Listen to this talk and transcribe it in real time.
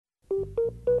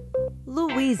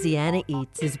Louisiana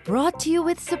Eats is brought to you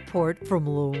with support from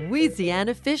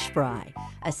Louisiana Fish Fry,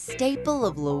 a staple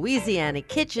of Louisiana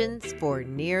kitchens for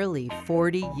nearly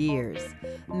 40 years.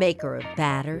 Maker of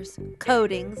batters,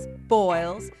 coatings,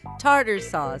 boils, tartar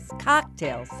sauce,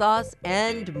 cocktail sauce,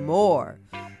 and more.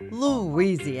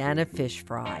 Louisiana Fish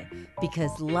Fry,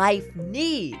 because life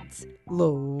needs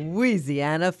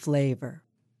Louisiana flavor.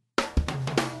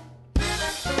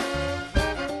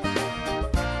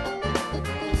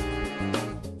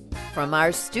 From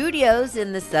our studios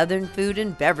in the Southern Food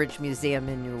and Beverage Museum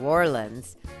in New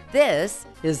Orleans, this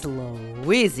is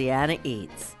Louisiana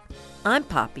Eats. I'm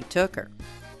Poppy Tooker.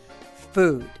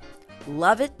 Food.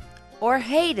 Love it or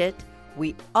hate it,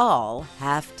 we all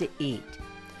have to eat.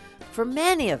 For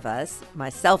many of us,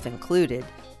 myself included,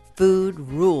 food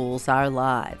rules our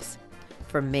lives.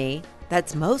 For me,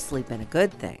 that's mostly been a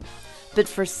good thing. But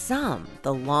for some,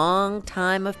 the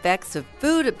long-time effects of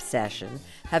food obsession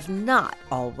have not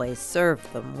always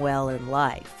served them well in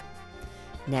life.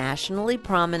 Nationally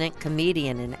prominent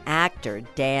comedian and actor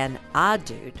Dan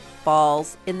Ahdoot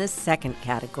falls in the second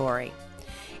category.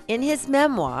 In his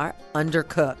memoir,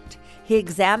 Undercooked, he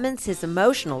examines his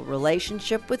emotional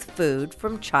relationship with food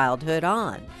from childhood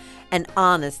on, and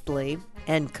honestly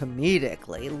and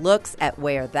comedically looks at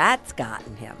where that's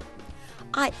gotten him.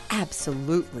 I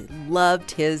absolutely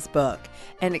loved his book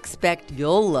and expect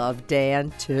you'll love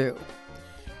Dan too.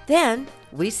 Then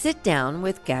we sit down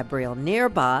with Gabriel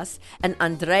Nehrbass and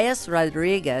Andres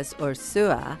Rodrigues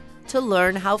Ursua to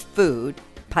learn how food,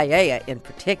 paella in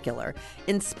particular,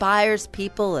 inspires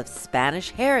people of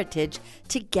Spanish heritage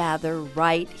to gather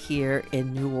right here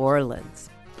in New Orleans.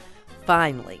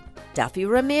 Finally, Duffy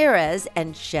Ramirez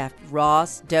and Chef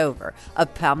Ross Dover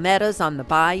of Palmettos on the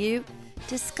Bayou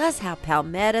discuss how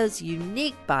Palmettos'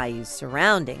 unique bayou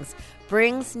surroundings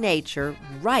brings nature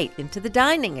right into the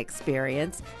dining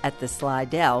experience at the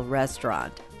Slidell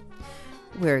restaurant.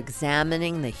 We're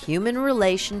examining the human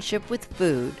relationship with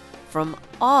food from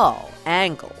all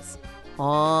angles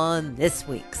on this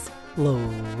week's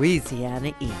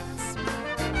Louisiana Eats.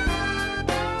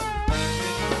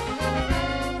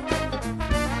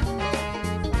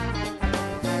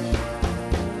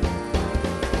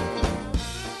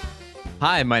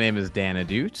 Hi, my name is Dan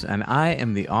Ahdoot, and I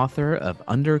am the author of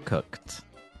Undercooked.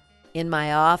 In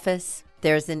my office,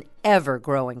 there's an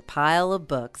ever-growing pile of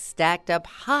books stacked up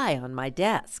high on my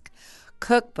desk.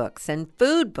 Cookbooks and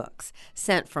food books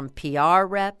sent from PR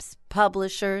reps,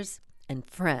 publishers, and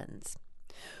friends.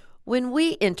 When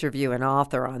we interview an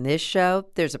author on this show,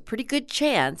 there's a pretty good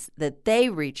chance that they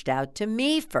reached out to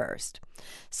me first.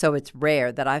 So it's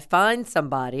rare that I find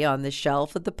somebody on the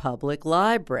shelf of the public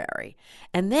library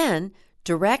and then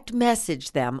direct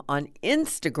message them on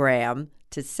Instagram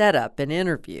to set up an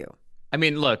interview. I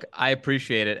mean, look, I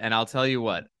appreciate it, and I'll tell you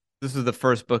what, this is the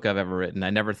first book I've ever written.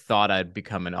 I never thought I'd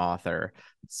become an author.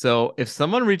 So if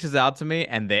someone reaches out to me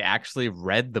and they actually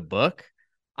read the book,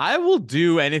 I will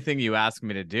do anything you ask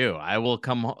me to do. I will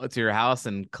come to your house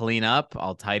and clean up.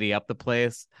 I'll tidy up the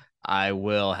place. I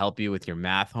will help you with your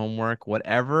math homework,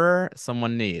 whatever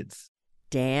someone needs.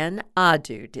 Dan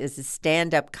Ahdoot is a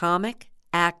stand-up comic,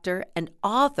 actor, and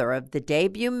author of the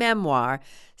debut memoir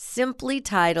simply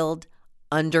titled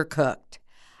Undercooked: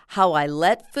 How I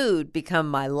Let Food Become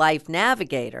My Life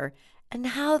Navigator and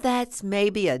How That's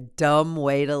Maybe a Dumb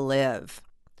Way to Live.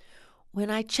 When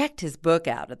I checked his book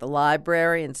out at the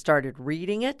library and started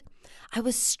reading it, I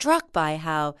was struck by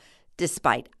how,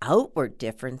 despite outward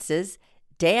differences,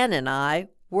 Dan and I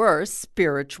were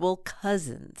spiritual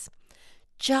cousins.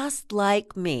 Just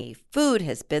like me, food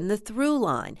has been the through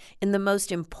line in the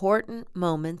most important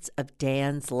moments of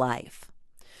Dan's life.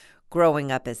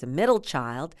 Growing up as a middle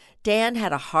child, Dan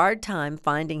had a hard time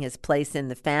finding his place in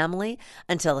the family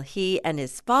until he and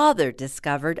his father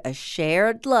discovered a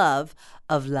shared love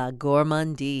of la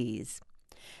gourmandise.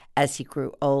 As he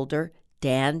grew older,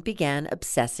 Dan began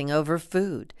obsessing over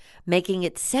food, making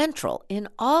it central in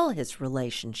all his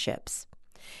relationships.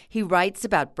 He writes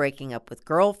about breaking up with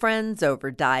girlfriends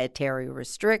over dietary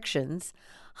restrictions,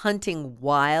 hunting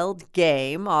wild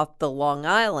game off the Long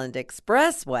Island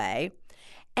Expressway,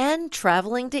 and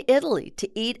traveling to Italy to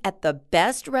eat at the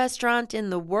best restaurant in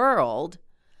the world,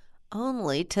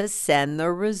 only to send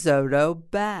the risotto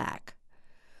back.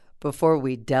 Before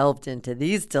we delved into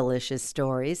these delicious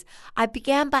stories, I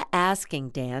began by asking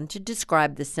Dan to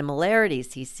describe the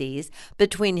similarities he sees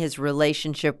between his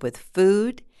relationship with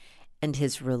food and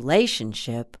his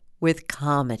relationship with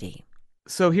comedy.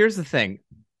 So here's the thing.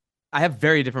 I have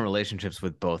very different relationships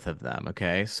with both of them,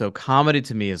 okay? So comedy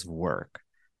to me is work.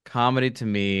 Comedy to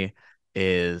me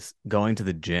is going to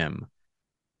the gym.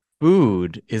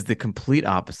 Food is the complete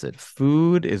opposite.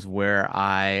 Food is where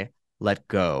I let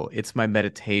go. It's my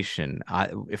meditation.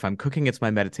 If I'm cooking, it's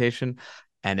my meditation.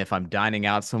 And if I'm dining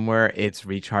out somewhere, it's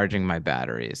recharging my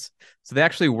batteries. So they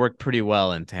actually work pretty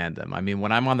well in tandem. I mean,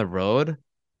 when I'm on the road,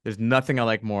 there's nothing I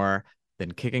like more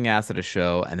than kicking ass at a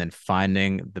show and then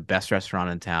finding the best restaurant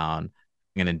in town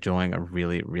and enjoying a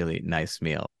really, really nice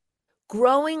meal.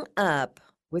 Growing up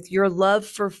with your love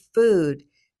for food,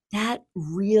 that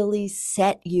really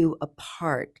set you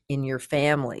apart in your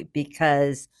family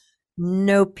because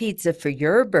no pizza for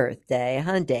your birthday,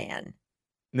 huh, Dan?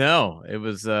 No, it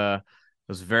was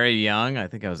very young. I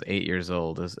think I was 8 years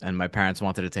old, and my parents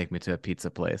wanted to take me to a pizza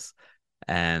place.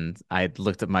 And I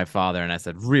looked at my father and I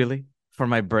said, "Really? For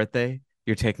my birthday,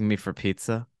 you're taking me for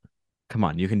pizza? Come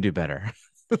on, you can do better."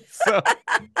 So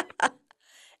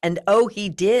And oh, he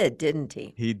did, didn't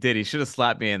he? he did. He should have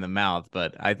slapped me in the mouth,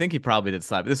 but I think he probably did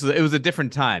slap. It was a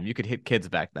different time. You could hit kids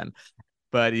back then.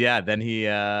 But yeah, then he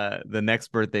the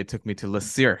next birthday took me to Le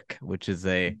Cirque, which is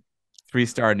a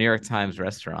three-star New York Times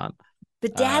restaurant.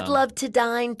 But dad Um, loved to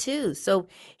dine too. So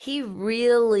he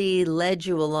really led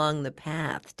you along the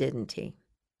path, didn't he?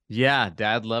 Yeah,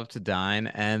 dad loved to dine,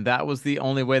 and that was the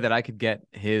only way that I could get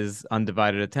his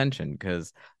undivided attention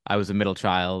because I was a middle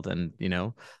child and,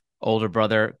 older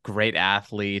brother, great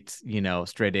athlete,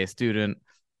 straight A student,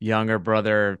 younger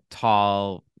brother,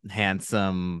 tall,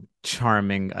 handsome,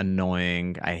 charming,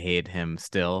 annoying. I hate him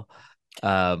still.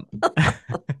 Um,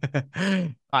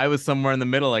 I was somewhere in the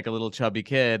middle, like a little chubby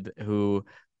kid who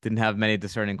didn't have many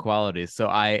discerning qualities. So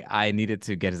I needed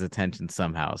to get his attention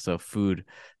somehow. So food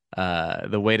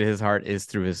the way to his heart is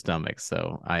through his stomach.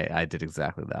 So I did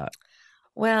exactly that.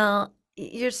 Well,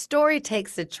 your story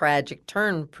takes a tragic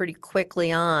turn pretty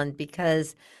quickly on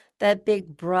because that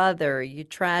big brother, you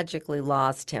tragically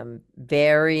lost him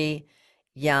very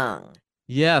young.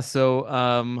 Yeah,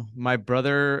 so my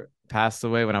brother passed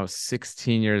away when I was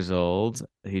 16 years old.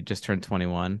 He just turned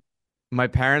 21. My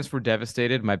parents were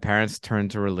devastated. My parents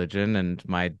turned to religion and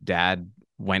my dad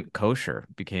went kosher,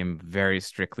 became very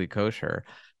strictly kosher.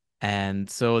 And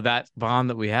so that bond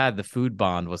that we had, the food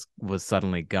bond was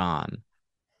suddenly gone.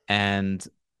 And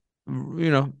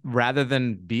rather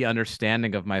than be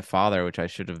understanding of my father, which I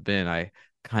should have been, I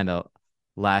kind of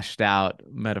lashed out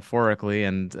metaphorically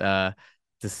and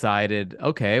decided,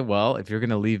 okay, well, if you're going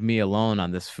to leave me alone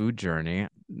on this food journey,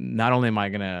 not only am I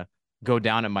going to go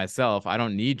down it myself, I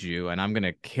don't need you, and I'm going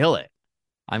to kill it.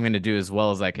 I'm going to do as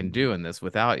well as I can do in this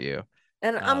without you.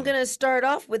 And I'm Um, going to start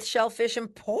off with shellfish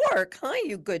and pork, huh,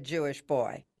 you good Jewish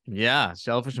boy? yeah,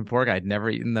 shellfish and pork, I'd never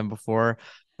eaten them before.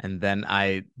 And then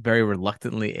I very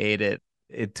reluctantly ate it.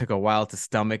 It took a while to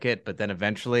stomach it, but then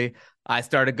eventually I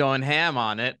started going ham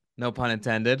on it. No pun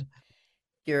intended.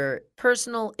 Your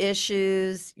personal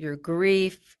issues, your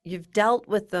grief, you've dealt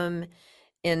with them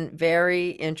in very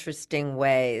interesting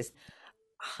ways.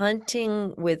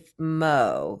 Hunting with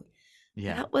Mo,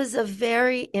 Yeah. that was a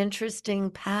very interesting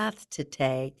path to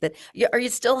take. Are you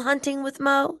still hunting with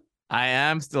Mo? I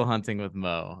am still hunting with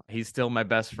Mo. He's still my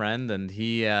best friend, and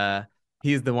he's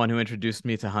the one who introduced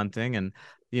me to hunting. And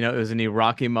it was an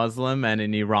Iraqi Muslim and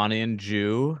an Iranian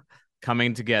Jew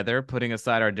coming together, putting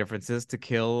aside our differences to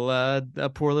kill a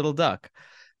poor little duck.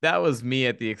 That was me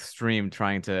at the extreme,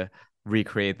 trying to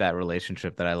recreate that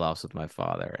relationship that I lost with my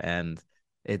father, and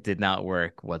it did not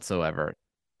work whatsoever.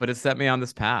 But it set me on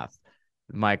this path.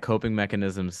 My coping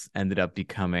mechanisms ended up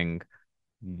becoming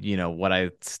what I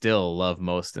still love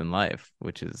most in life,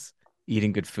 which is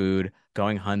eating good food,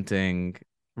 going hunting.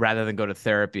 Rather than go to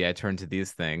therapy, I turn to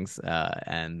these things.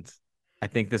 And I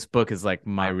think this book is like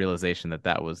my realization that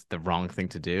that was the wrong thing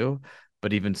to do.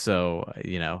 But even so,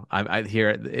 I hear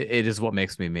it is what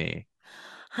makes me me.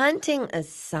 Hunting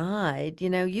aside,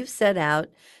 you've set out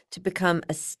to become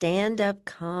a stand-up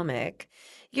comic.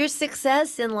 Your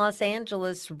success in Los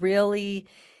Angeles really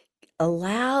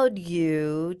allowed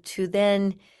you to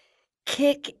then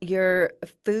kick your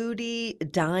foodie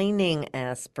dining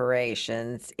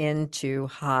aspirations into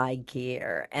high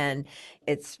gear. And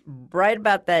it's right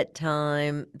about that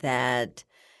time that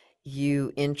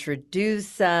you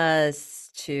introduce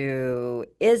us to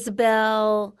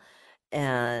Isabel,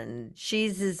 and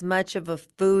she's as much of a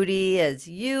foodie as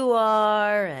you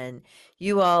are, and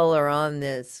you all are on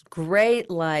this great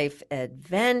life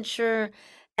adventure.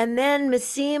 And then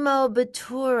Massimo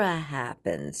Bottura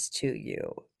happens to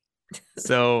you.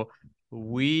 So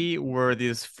we were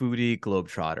these foodie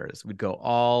globetrotters. We'd go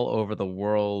all over the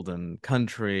world and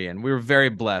country, and we were very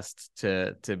blessed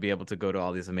to be able to go to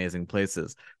all these amazing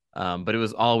places. But it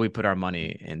was all we put our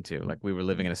money into. Like we were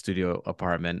living in a studio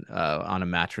apartment on a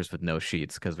mattress with no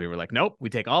sheets because we were like, nope, we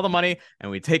take all the money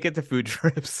and we take it to food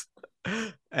trips.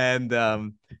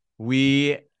 And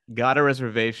we got a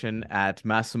reservation at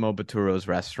Massimo Botturo's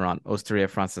restaurant, Osteria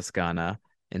Francescana,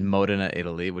 in Modena,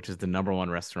 Italy, which is the number one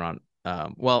restaurant.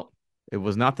 Well, it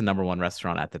was not the number one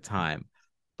restaurant at the time,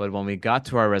 but when we got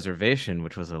to our reservation,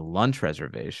 which was a lunch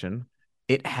reservation,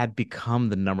 it had become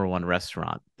the number one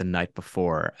restaurant the night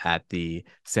before at the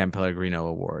San Pellegrino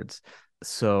Awards.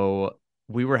 So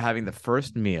we were having the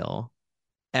first meal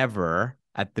ever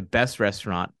at the best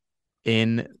restaurant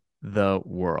in the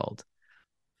world.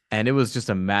 And it was just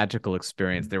a magical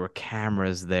experience. There were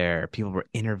cameras there. People were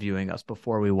interviewing us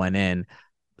before we went in.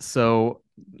 So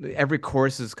every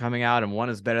course is coming out and one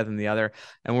is better than the other.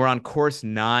 And we're on course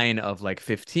 9 of like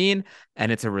 15,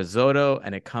 and it's a risotto,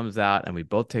 and it comes out and we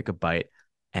both take a bite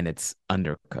and it's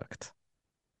undercooked.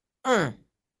 Mm.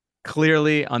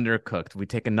 Clearly undercooked. We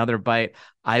take another bite.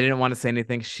 I didn't want to say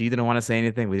anything. She didn't want to say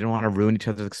anything. We didn't want to ruin each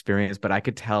other's experience, but I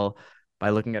could tell by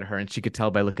looking at her, and she could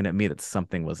tell by looking at me, that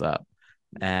something was up.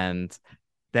 And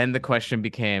then the question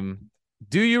became,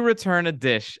 do you return a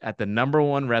dish at the number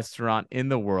one restaurant in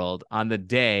the world on the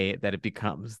day that it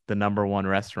becomes the number one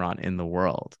restaurant in the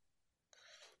world?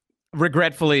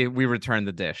 Regretfully, we returned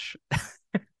the dish.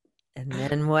 And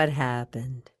then what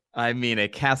happened? I mean, a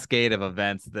cascade of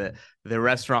events. The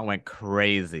restaurant went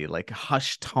crazy, like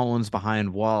hushed tones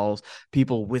behind walls,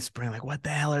 people whispering, like, what the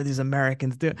hell are these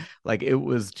Americans doing? Like, it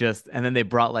was just, and then they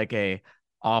brought like a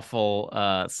awful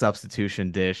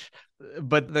substitution dish.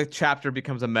 But the chapter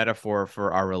becomes a metaphor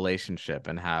for our relationship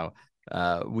and how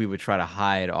we would try to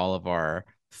hide all of our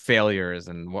failures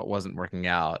and what wasn't working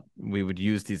out. We would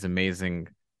use these amazing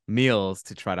meals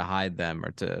to try to hide them,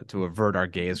 or to avert our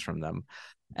gaze from them.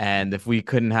 And if we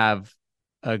couldn't have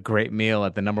a great meal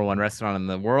at the number one restaurant in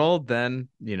the world, then,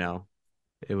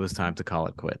 it was time to call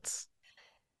it quits.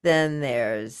 Then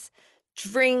there's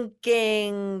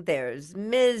drinking, there's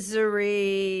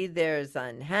misery, there's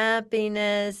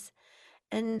unhappiness.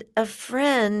 And a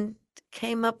friend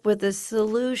came up with a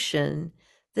solution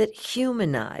that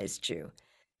humanized you.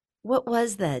 What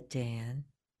was that, Dan?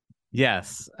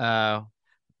 Yes.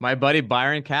 My buddy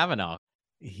Byron Cavanaugh,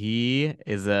 he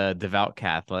is a devout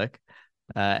Catholic,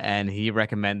 and he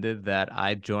recommended that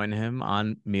I join him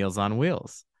on Meals on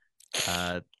Wheels.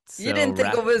 You didn't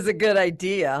think it was a good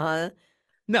idea, huh?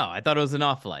 No, I thought it was an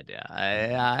awful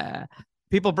idea.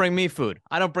 People bring me food.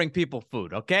 I don't bring people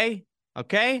food, okay?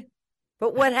 Okay?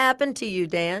 But what happened to you,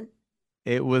 Dan?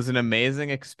 It was an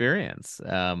amazing experience.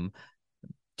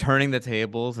 Turning the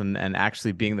tables and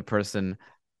actually being the person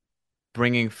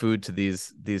bringing food to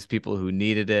these people who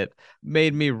needed it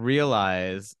made me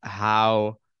realize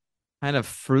how kind of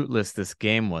fruitless this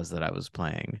game was that I was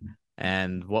playing,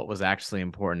 and what was actually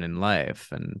important in life.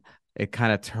 And it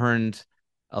kind of turned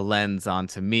a lens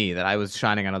onto me that I was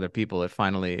shining on other people. It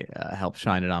finally helped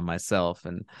shine it on myself.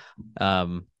 And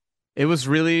it was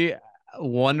really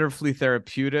wonderfully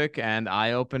therapeutic and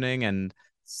eye-opening and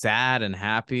sad and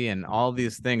happy and all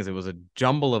these things. It was a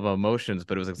jumble of emotions,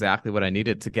 but it was exactly what I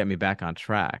needed to get me back on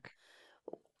track.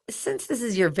 Since this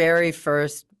is your very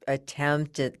first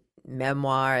attempt at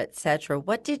memoir, etc.,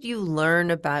 what did you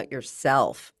learn about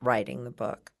yourself writing the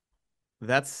book?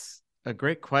 That's a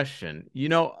great question.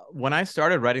 When I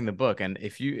started writing the book, and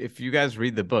if you guys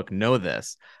read the book, know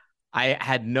this, I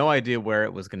had no idea where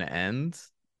it was going to end.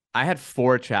 I had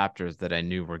 4 chapters that I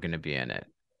knew were going to be in it.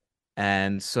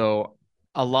 And so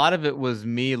a lot of it was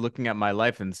me looking at my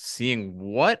life and seeing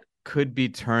what could be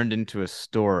turned into a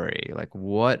story, like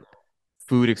what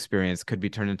food experience could be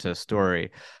turned into a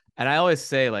story. And I always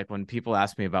say, like, when people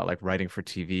ask me about like writing for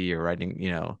TV or writing,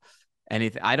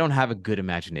 anything, I don't have a good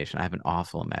imagination. I have an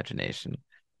awful imagination.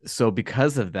 So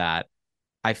because of that,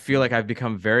 I feel like I've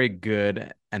become very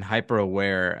good and hyper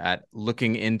aware at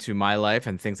looking into my life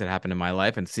and things that happen in my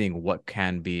life and seeing what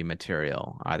can be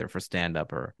material, either for stand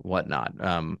up or whatnot.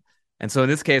 And so in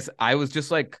this case, I was just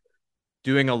like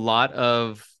doing a lot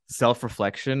of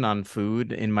self-reflection on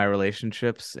food in my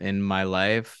relationships, in my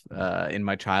life, in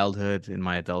my childhood, in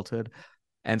my adulthood.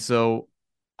 And so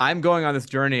I'm going on this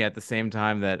journey at the same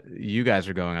time that you guys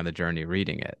are going on the journey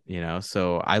reading it,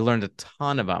 So I learned a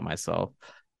ton about myself.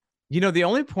 The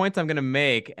only point I'm going to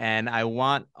make, and I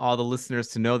want all the listeners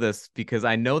to know this, because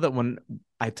I know that when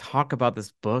I talk about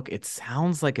this book, it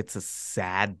sounds like it's a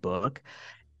sad book.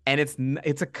 And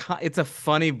it's a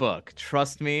funny book.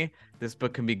 Trust me, this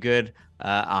book can be good.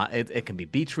 It can be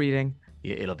beach reading.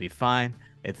 It'll be fine.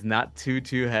 It's not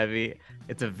too heavy.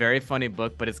 It's a very funny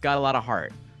book, but it's got a lot of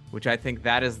heart, which I think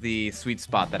that is the sweet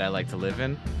spot that I like to live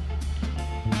in.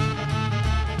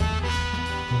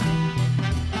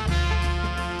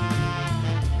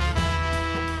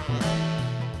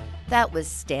 That was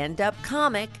stand-up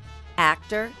comic,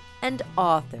 actor, and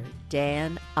author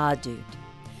Dan Ahdoot.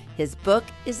 His book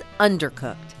is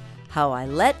Undercooked: How I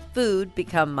Let Food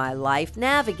Become My Life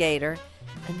Navigator,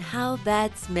 and how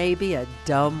that's maybe a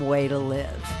dumb way to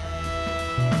live.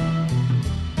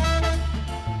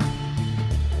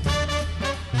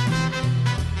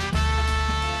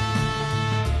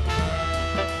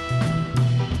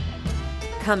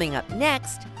 Coming up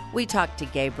next, we talk to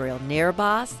Gabriel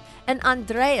Nehrbass and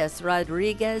Andres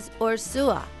Rodrigues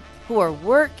Ursua, who are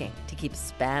working to keep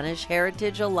Spanish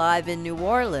heritage alive in New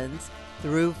Orleans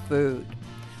through food.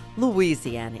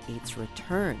 Louisiana Eats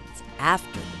returns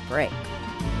after the break.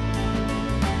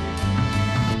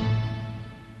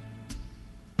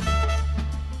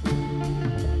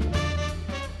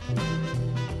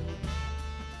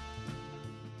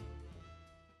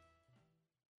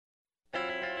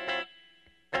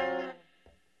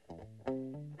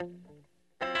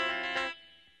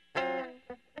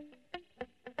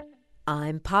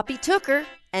 I'm Poppy Tooker,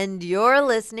 and you're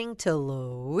listening to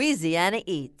Louisiana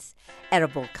Eats,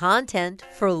 edible content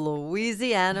for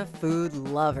Louisiana food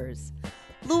lovers.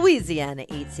 Louisiana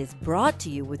Eats is brought to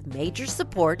you with major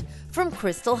support from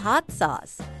Crystal Hot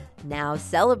Sauce, now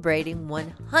celebrating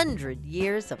 100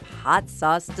 years of hot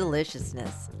sauce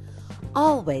deliciousness.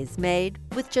 Always made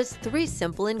with just 3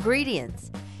 simple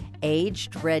ingredients: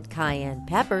 aged red cayenne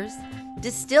peppers,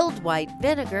 distilled white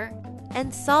vinegar,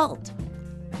 and salt.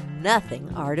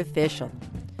 Nothing artificial.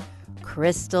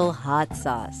 Crystal Hot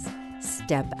Sauce.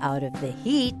 Step out of the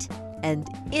heat and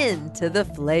into the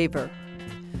flavor.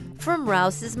 From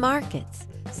Rouse's Markets,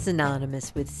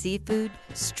 synonymous with seafood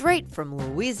straight from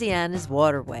Louisiana's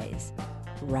waterways.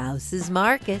 Rouse's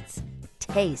Markets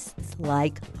tastes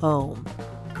like home.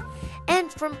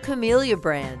 And from Camellia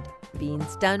Brand,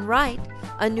 beans done right,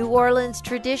 a New Orleans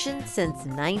tradition since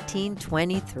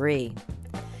 1923.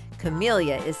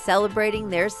 Camellia is celebrating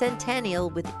their centennial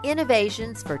with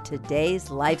innovations for today's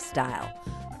lifestyle.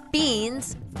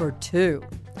 Beans for 2.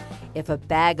 If a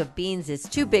bag of beans is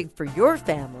too big for your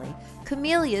family,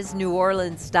 Camellia's New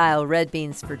Orleans-style red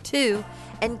beans for 2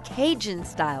 and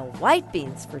Cajun-style white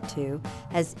beans for 2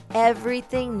 has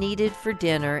everything needed for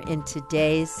dinner in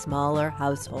today's smaller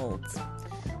households.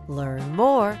 Learn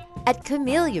more at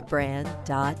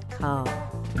CameliaBrand.com.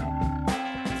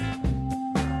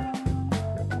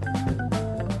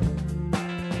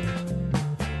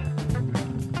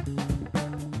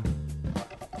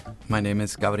 My name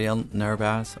is Gabriel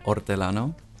Nehrbass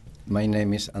Hortelano. My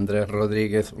name is Andres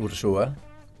Rodrigues Ursua.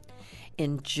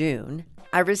 In June,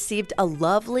 I received a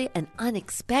lovely and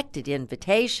unexpected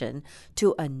invitation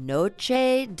to a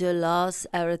Noche de los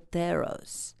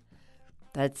Arteros.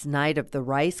 That's Night of the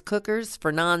Rice Cookers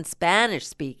for non-Spanish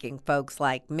speaking folks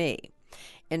like me.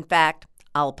 In fact,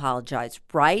 I'll apologize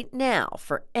right now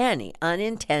for any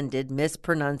unintended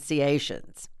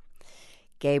mispronunciations.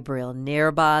 Gabriel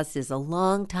Nehrbass is a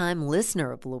longtime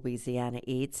listener of Louisiana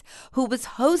Eats who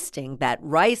was hosting that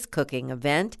rice cooking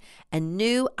event and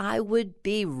knew I would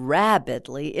be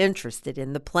rabidly interested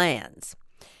in the plans.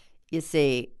 You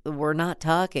see, we're not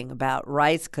talking about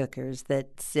rice cookers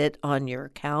that sit on your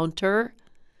counter.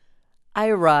 I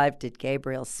arrived at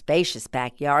Gabriel's spacious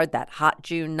backyard that hot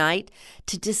June night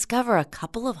to discover a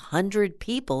couple of hundred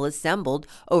people assembled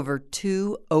over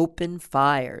 2 open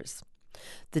fires.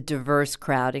 The diverse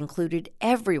crowd included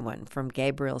everyone from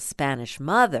Gabriel's Spanish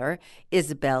mother,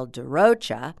 Isabel de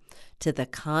Rocha, to the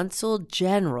Consul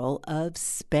General of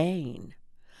Spain.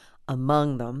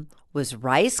 Among them was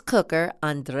rice cooker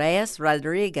Andres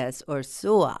Rodrigues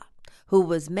Ursua, who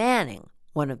was manning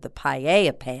one of the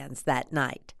paella pans that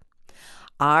night.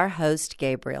 Our host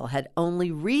Gabriel had only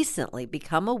recently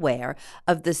become aware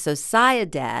of the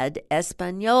Sociedad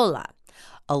Española,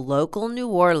 a local New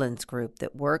Orleans group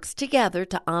that works together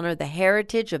to honor the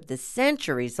heritage of the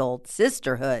centuries-old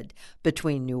sisterhood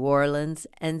between New Orleans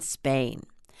and Spain.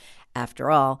 After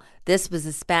all, this was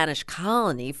a Spanish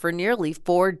colony for nearly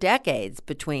 4 decades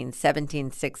between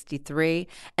 1763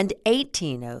 and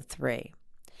 1803.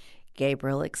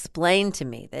 Gabriel explained to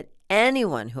me that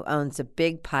anyone who owns a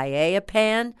big paella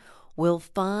pan will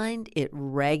find it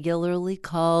regularly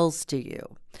calls to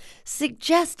you,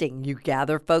 suggesting you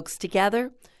gather folks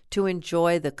together to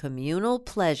enjoy the communal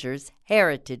pleasures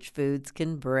heritage foods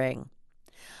can bring.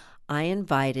 I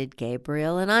invited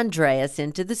Gabriel and Andreas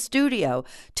into the studio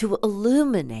to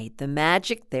illuminate the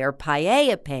magic their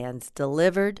paella pans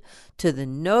delivered to the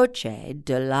Noche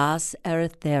de los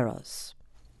Arteros.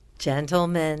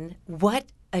 Gentlemen, what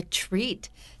a treat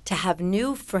to have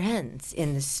new friends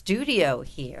in the studio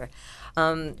here.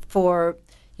 For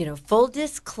full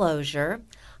disclosure,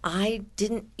 I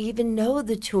didn't even know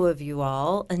the 2 of you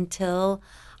all until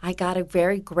I got a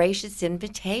very gracious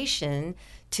invitation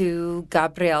to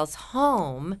Gabriel's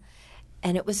home,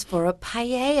 and it was for a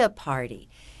paella party.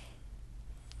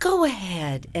 Go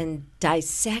ahead and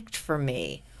dissect for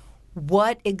me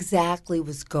what exactly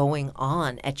was going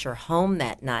on at your home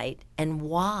that night and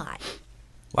why.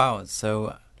 Wow.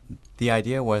 So the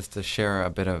idea was to share a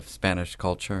bit of Spanish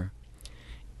culture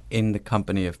in the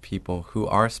company of people who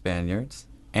are Spaniards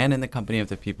and in the company of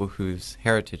the people whose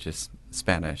heritage is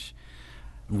Spanish.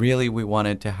 Really, we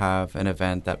wanted to have an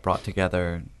event that brought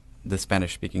together the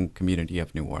Spanish-speaking community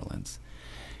of New Orleans.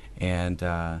 And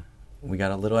we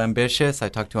got a little ambitious. I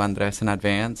talked to Andres in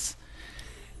advance,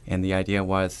 and the idea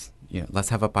was, let's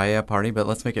have a paella party, but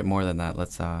let's make it more than that.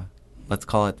 Let's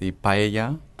call it the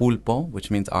paella, pulpo, which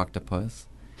means octopus,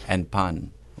 and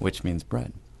pan, which means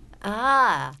bread.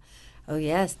 Ah, oh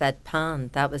yes, that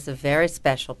pan. That was a very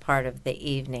special part of the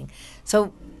evening.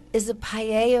 So is a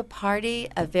paella party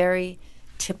a very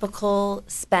typical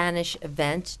Spanish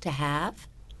event to have?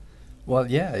 Well,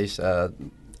 yeah, it's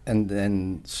and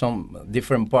then some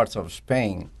different parts of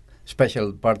Spain,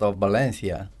 special part of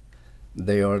Valencia,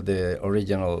 they are the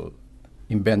original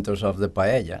inventors of the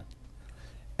paella.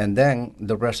 And then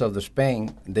the rest of the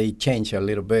Spain, they change a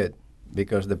little bit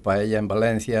because the paella in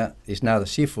Valencia is now the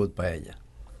seafood paella.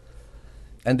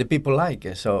 And the people like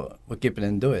it, so we keep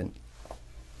on doing.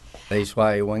 That's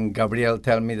why when Gabriel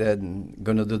tell me that I'm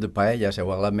going to do the paella, I say,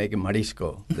 well, I'm making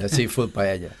marisco, the seafood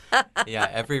paella. Yeah,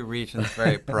 every region is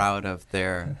very proud of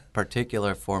their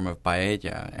particular form of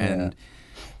paella, and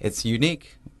it's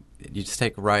unique. You just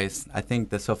take rice. I think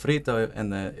the sofrito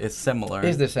is similar.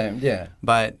 It's the same, yeah.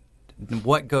 But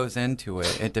what goes into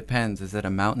it, it depends. Is it a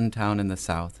mountain town in the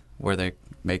south where they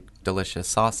make delicious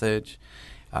sausage,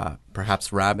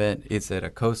 perhaps rabbit? Is it a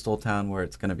coastal town where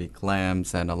it's going to be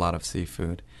clams and a lot of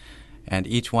seafood? And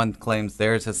each one claims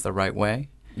theirs is the right way.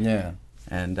 Yeah.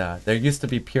 And there used to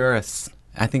be purists.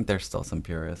 I think there's still some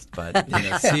purists, but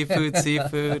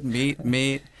seafood,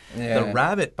 meat. Yeah. The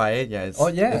rabbit paella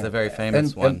is a very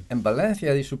famous one. In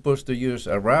Valencia, they're supposed to use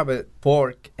a rabbit,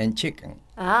 pork, and chicken.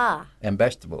 And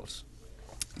vegetables.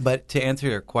 But to answer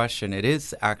your question, it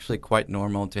is actually quite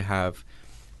normal to have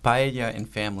paella in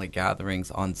family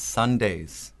gatherings on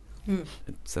Sundays.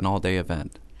 It's an all-day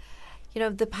event.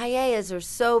 The paellas are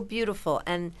so beautiful,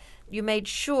 and you made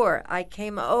sure I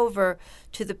came over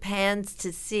to the pans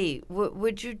to see.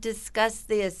 Would you discuss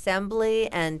the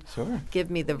assembly and give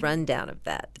me the rundown of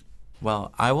that?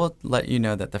 Well, I will let you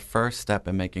know that the first step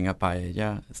in making a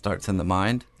paella starts in the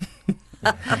mind.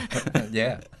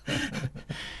 Yeah.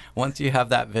 Once you have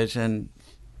that vision,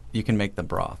 you can make the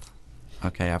broth.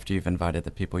 Okay, after you've invited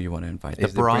the people you want to invite.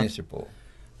 It's the principle.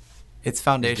 It's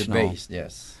foundational. It's the base,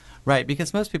 yes. Right,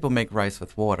 because most people make rice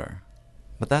with water,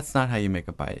 but that's not how you make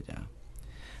a paella.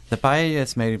 The paella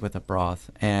is made with a broth,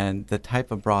 and the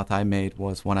type of broth I made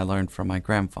was one I learned from my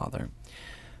grandfather.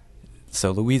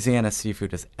 So Louisiana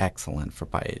seafood is excellent for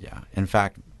paella. In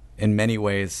fact, in many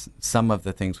ways, some of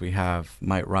the things we have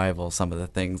might rival some of the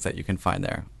things that you can find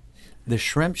there. The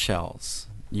shrimp shells,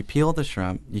 you peel the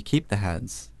shrimp, you keep the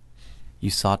heads, you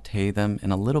saute them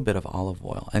in a little bit of olive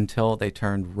oil until they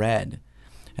turn red.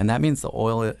 And that means the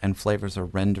oil and flavors are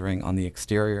rendering on the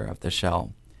exterior of the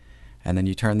shell. And then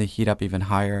you turn the heat up even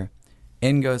higher.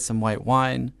 In goes some white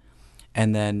wine.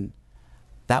 And then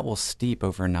that will steep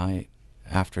overnight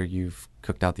after you've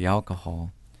cooked out the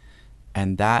alcohol.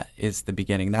 And that is the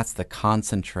beginning. That's the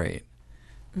concentrate.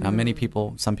 Now,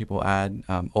 some people add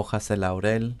hojas de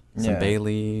laurel, some bay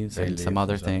leaves, and some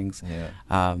other things.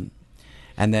 Yeah.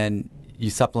 And then you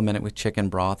supplement it with chicken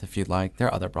broth if you'd like. There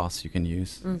are other broths you can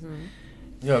use. Mm-hmm.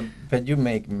 Yeah, but you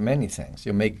make many things.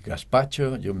 You make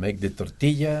gazpacho, you make the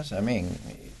tortillas. I mean,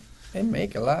 they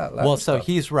make a lot well, of so stuff.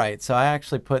 He's right. So I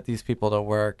actually put these people to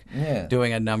work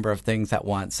doing a number of things at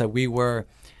once. So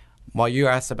while you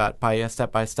asked about paella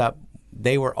step by step,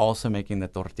 they were also making the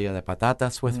tortilla de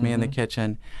patatas with me in the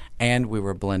kitchen, and we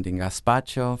were blending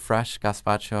gazpacho, fresh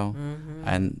gazpacho,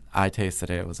 and I tasted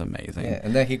it. It was amazing. Yeah,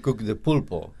 and then he cooked the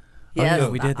pulpo. Yes,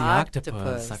 we did the octopus.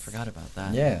 octopus. I forgot about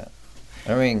that. Yeah,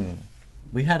 I mean...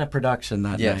 We had a production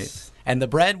that night. And the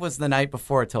bread was the night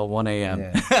before till 1 a.m.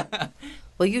 Yeah.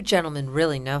 Well, you gentlemen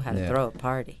really know how to throw a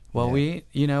party. Well,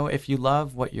 if you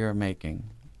love what you're making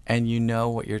and you know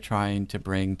what you're trying to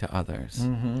bring to others,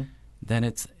 then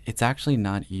it's actually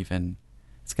not even,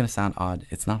 it's going to sound odd,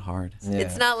 it's not hard. Yeah.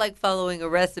 It's not like following a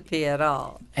recipe at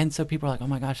all. And so people are like, oh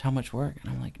my gosh, how much work?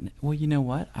 And I'm like, well, you know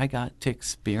what? I got to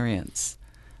experience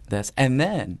this. And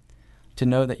then to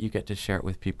know that you get to share it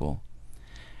with people.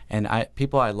 And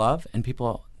people I love and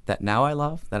people that now I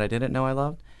love that I didn't know I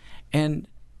loved. And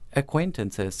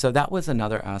acquaintances. So that was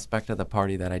another aspect of the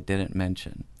party that I didn't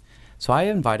mention. So I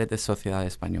invited the Sociedad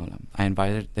Española. I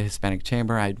invited the Hispanic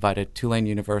Chamber. I invited Tulane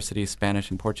University Spanish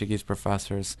and Portuguese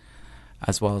professors,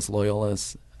 as well as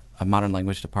Loyola's Modern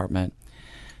Language Department,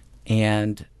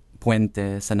 and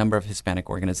Puentes, a number of Hispanic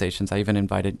organizations. I even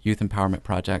invited Youth Empowerment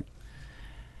Project.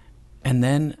 And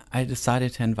then I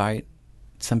decided to invite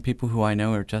some people who I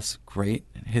know are just great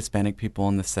Hispanic people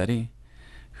in the city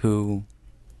who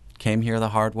came here the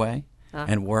hard way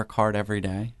and work hard every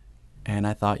day. And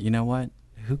I thought, you know what?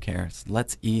 Who cares?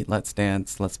 Let's eat, let's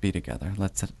dance, let's be together.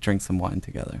 Let's drink some wine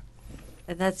together.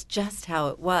 And that's just how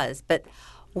it was. But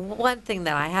one thing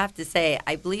that I have to say,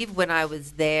 I believe when I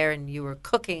was there and you were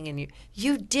cooking, and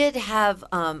you did have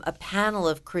a panel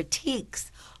of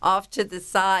critiques off to the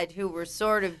side who were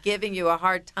sort of giving you a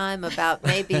hard time about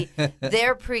maybe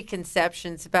their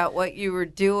preconceptions about what you were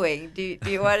doing. Do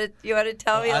you want to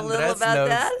tell me a little about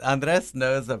that? Andres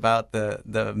knows about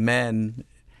the men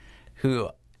who,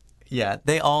 yeah,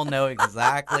 they all know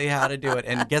exactly how to do it.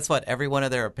 And guess what? Every one of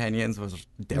their opinions was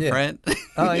different. Yeah.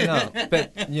 I know.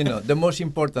 But, the most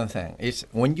important thing is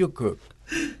when you cook,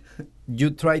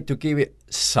 you try to give it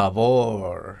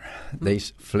sabor,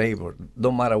 this flavor,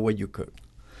 no matter what you cook.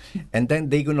 And then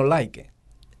they're going to like it.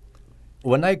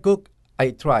 When I cook,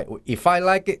 I try. If I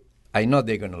like it, I know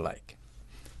they're going to like it.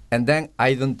 And then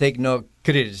I don't take no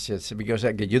criticism because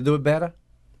I get, you do it better?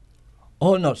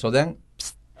 Oh, no. So then...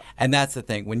 And that's the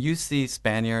thing. When you see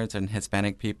Spaniards and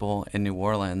Hispanic people in New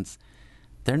Orleans,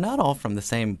 they're not all from the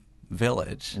same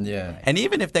village. Yeah. And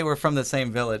even if they were from the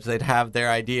same village, they'd have their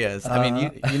ideas. I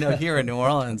mean, you know, here in New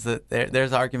Orleans, that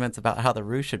there's arguments about how the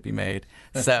roux should be made.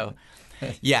 So,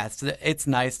 yes, it's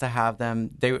nice to have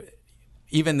them.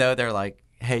 Even though they're like,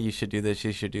 hey, you should do this,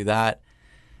 you should do that,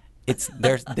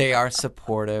 they are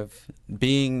supportive,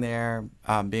 being there,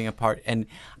 being a part. And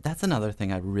that's another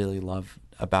thing I really love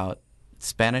about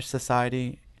Spanish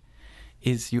society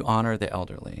is you honor the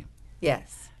elderly.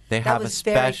 Yes. They have a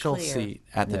special seat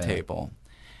at the table.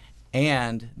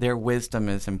 And their wisdom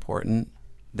is important.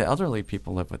 The elderly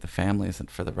people live with the families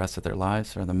for the rest of their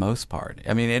lives for the most part.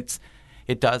 I mean,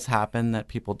 it does happen that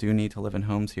people do need to live in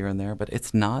homes here and there, but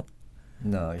it's not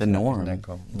the norm.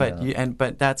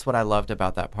 But that's what I loved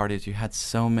about that party is you had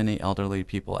so many elderly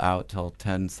people out till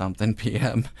 10-something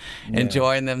p.m.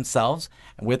 enjoying themselves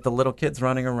with the little kids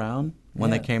running around when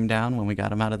they came down, when we got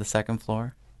them out of the second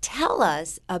floor. Tell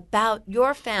us about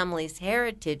your family's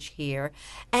heritage here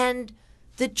and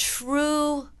the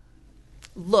true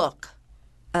look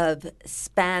of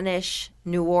Spanish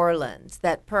New Orleans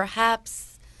that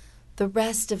perhaps the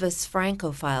rest of us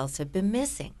Francophiles have been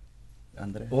missing.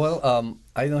 Well,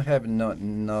 I don't have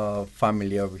no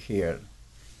family over here.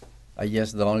 I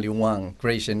just the only one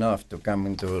crazy enough to come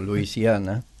into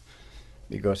Louisiana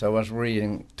because I was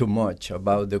reading too much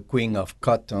about the Queen of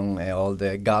Cotton and all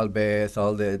the Galvez,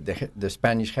 all the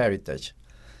Spanish heritage.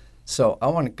 So I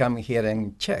want to come here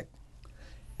and check.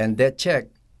 And that check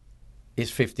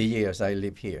is 50 years I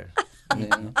live here.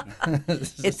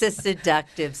 It's a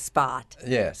seductive spot.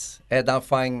 Yes. And I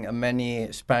find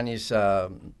many Spanish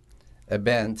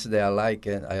events that I like.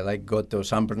 I like go to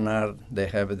San Bernard. They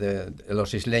have the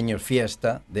Los Isleños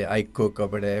Fiesta that I cook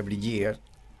over there every year.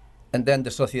 And then the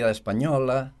Sociedad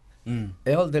Española,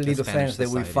 all the little things that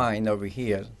we find over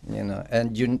here,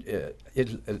 And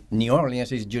New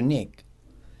Orleans is unique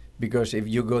because if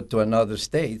you go to another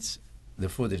states, the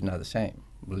food is not the same,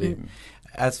 believe me.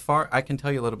 I can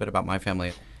tell you a little bit about my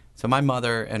family. So my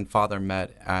mother and father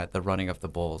met at the running of the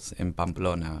bulls in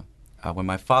Pamplona. When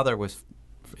my father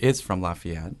is from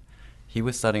Lafayette, he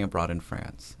was studying abroad in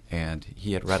France, and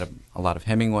he had read a lot of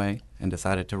Hemingway and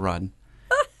decided to run.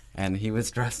 And he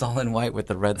was dressed all in white with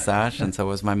the red sash, and so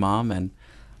was my mom. And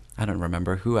I don't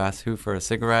remember who asked who for a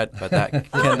cigarette, but that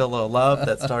kindled a love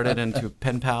that started into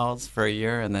pen pals for a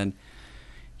year. And then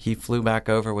he flew back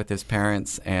over with his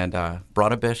parents and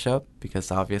brought a bishop, because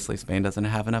obviously Spain doesn't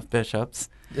have enough bishops,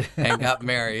 and got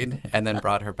married, and then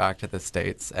brought her back to the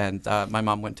States. And my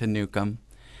mom went to Newcomb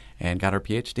and got her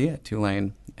PhD at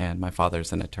Tulane, and my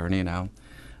father's an attorney now.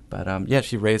 But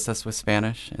she raised us with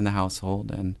Spanish in the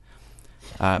household, and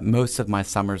most of my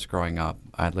summers growing up,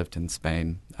 I lived in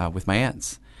Spain with my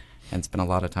aunts and spent a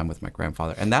lot of time with my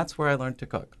grandfather. And that's where I learned to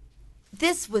cook.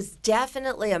 This was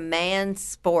definitely a man's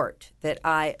sport that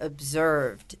I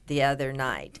observed the other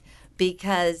night,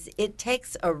 because it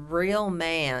takes a real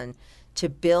man to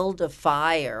build a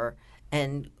fire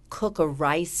and cook a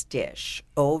rice dish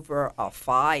over a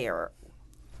fire.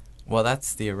 Well,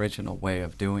 that's the original way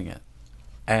of doing it.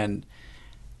 And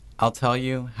I'll tell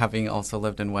you, having also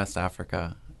lived in West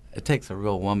Africa, it takes a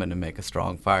real woman to make a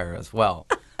strong fire as well.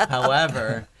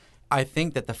 However, I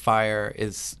think that the fire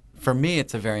is, for me,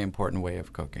 it's a very important way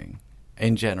of cooking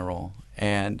in general.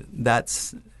 And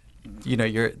that's,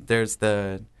 there's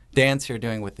the dance you're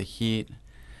doing with the heat.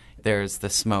 There's the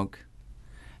smoke.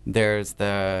 There's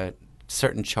the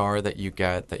certain char that you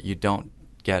get that you don't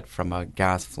get from a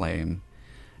gas flame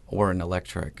or an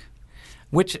electric,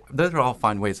 which those are all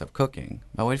fine ways of cooking.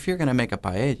 But if you're going to make a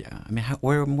paella, I mean,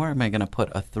 where am I going to put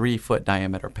a 3-foot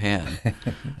diameter pan?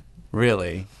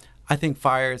 Really? I think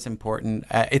fire is important.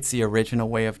 It's the original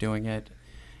way of doing it.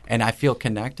 And I feel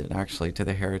connected, actually, to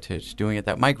the heritage doing it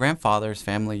that my grandfather's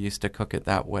family used to cook it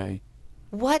that way.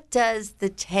 What does the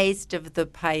taste of the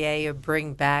paella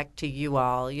bring back to you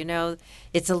all?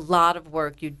 It's a lot of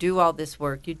work. You do all this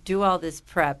work. You do all this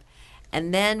prep.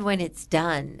 And then when it's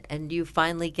done and you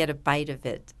finally get a bite of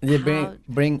it. They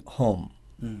bring home.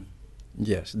 Mm.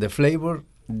 Yes, the flavor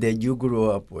that you grew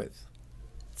up with.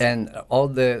 And all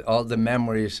the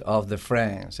memories of the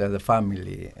friends and the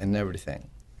family and everything.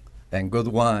 And good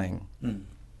wine. Mm.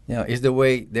 It's the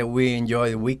way that we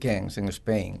enjoy weekends in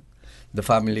Spain. The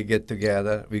family get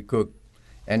together, we cook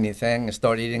anything,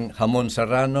 start eating jamón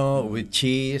serrano with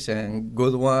cheese and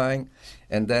good wine,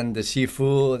 and then the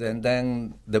seafood, and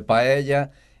then the paella.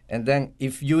 And then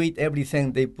if you eat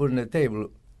everything they put on the table,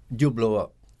 you blow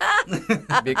up.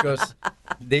 Because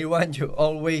they want you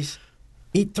always,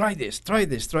 try this, try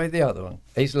the other one.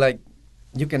 It's like,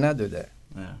 you cannot do that.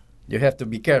 Yeah. You have to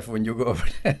be careful when you go over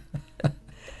there.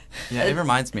 Yeah, it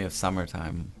reminds me of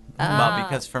summertime. Well,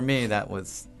 because for me,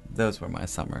 those were my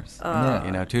summers.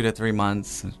 2 to 3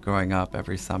 months growing up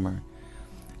every summer.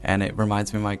 And it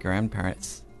reminds me of my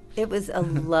grandparents. It was a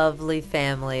lovely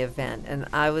family event, and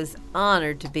I was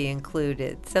honored to be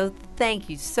included. So thank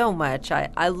you so much.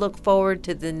 I look forward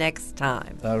to the next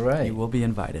time. All right. You will be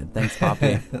invited. Thanks,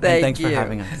 Poppy. Thanks for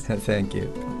having us. Thank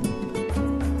you.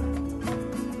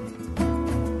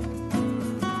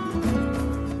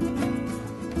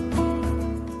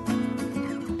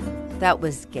 That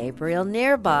was Gabriel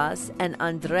Nehrbass and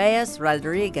Andreas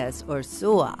Rodrigues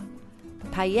Ursua,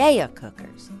 paella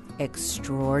cookers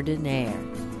extraordinaire.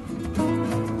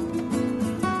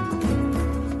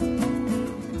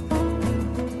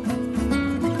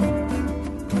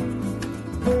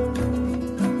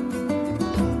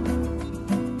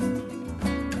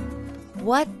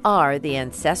 What are the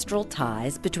ancestral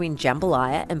ties between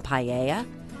jambalaya and paella?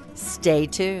 Stay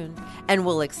tuned, and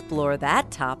we'll explore that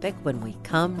topic when we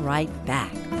come right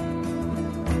back.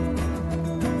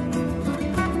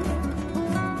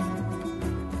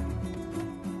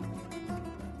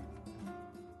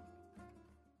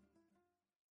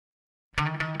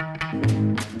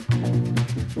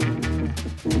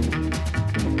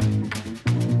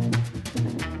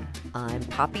 I'm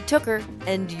Poppy Tooker,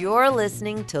 and you're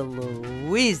listening to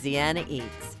Louisiana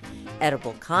Eats,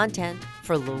 edible content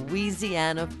for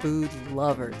Louisiana food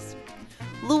lovers.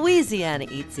 Louisiana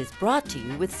Eats is brought to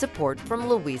you with support from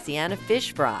Louisiana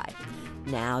Fish Fry,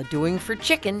 now doing for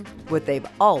chicken what they've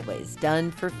always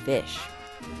done for fish.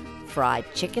 Fried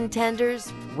chicken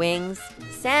tenders, wings,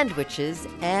 sandwiches,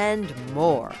 and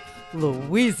more.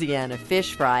 Louisiana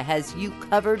Fish Fry has you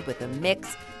covered with a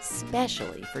mix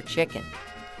specially for chicken.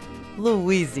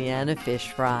 Louisiana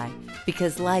Fish Fry,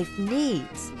 because life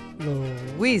needs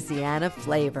Louisiana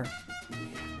flavor.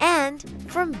 And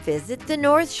from Visit the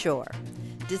North Shore.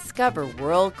 Discover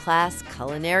world-class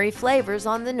culinary flavors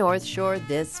on the North Shore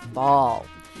this fall.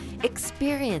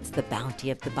 Experience the bounty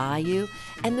of the bayou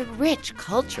and the rich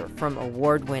culture from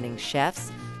award-winning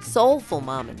chefs, soulful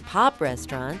mom-and-pop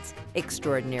restaurants,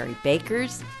 extraordinary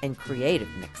bakers, and creative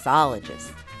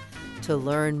mixologists. To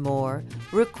learn more,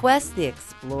 request the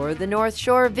Explore the North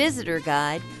Shore Visitor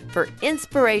Guide for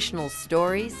inspirational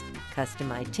stories,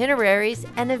 custom itineraries,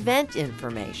 and event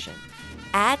information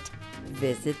at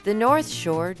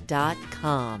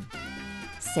visitthenorthshore.com.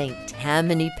 St.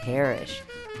 Tammany Parish,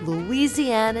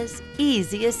 Louisiana's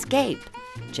easy escape,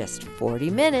 just 40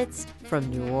 minutes from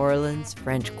New Orleans'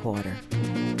 French Quarter.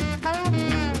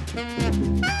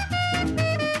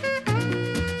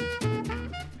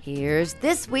 Here's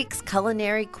this week's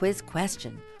culinary quiz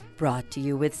question, brought to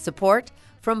you with support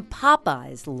from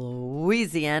Popeye's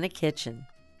Louisiana Kitchen.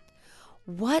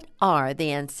 What are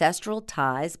the ancestral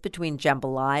ties between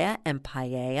jambalaya and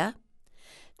paella?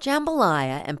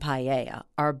 Jambalaya and paella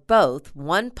are both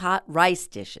one-pot rice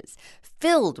dishes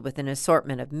filled with an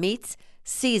assortment of meats,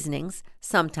 seasonings,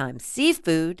 sometimes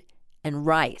seafood, and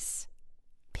rice.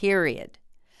 Period.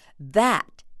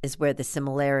 That is where the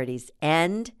similarities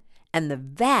end and the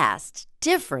vast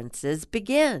differences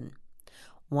begin.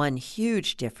 One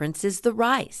huge difference is the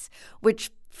rice,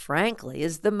 which frankly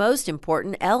is the most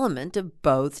important element of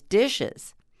both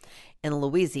dishes. In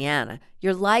Louisiana,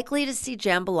 you're likely to see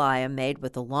jambalaya made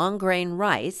with a long-grain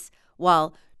rice,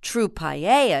 while true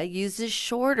paella uses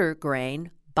shorter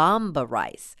grain bamba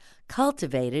rice,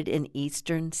 cultivated in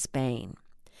eastern Spain.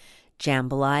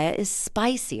 Jambalaya is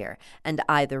spicier and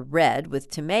either red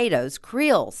with tomatoes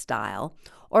Creole style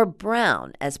or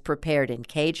brown as prepared in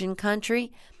Cajun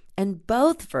country, and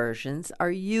both versions are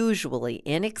usually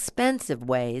inexpensive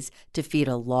ways to feed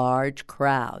a large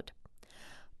crowd.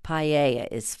 Paella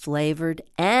is flavored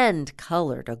and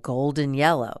colored a golden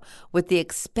yellow with the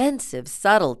expensive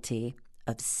subtlety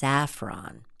of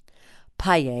saffron.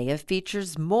 Paella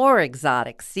features more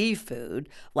exotic seafood,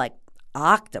 like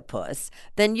octopus,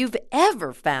 than you've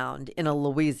ever found in a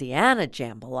Louisiana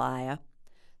jambalaya.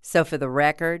 So for the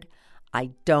record, I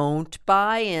don't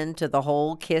buy into the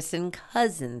whole kissin'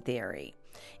 cousin theory.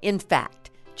 In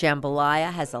fact,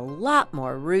 jambalaya has a lot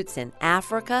more roots in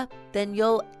Africa than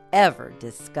you'll ever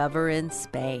discover in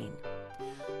Spain.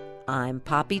 I'm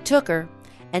Poppy Tooker,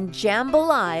 and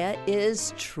jambalaya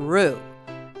is true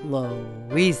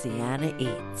Louisiana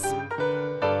Eats.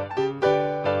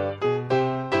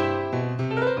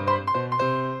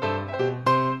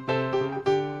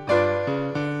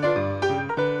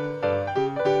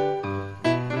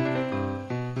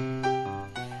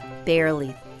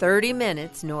 Barely 30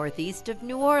 minutes northeast of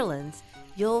New Orleans,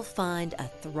 you'll find a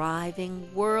thriving,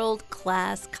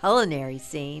 world-class culinary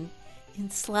scene in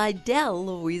Slidell,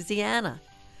 Louisiana.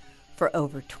 For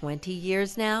over 20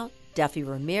 years now, Duffy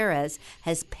Ramirez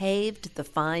has paved the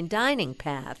fine dining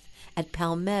path at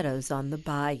Palmettos on the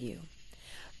Bayou.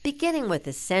 Beginning with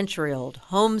a century-old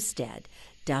homestead,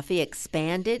 Duffy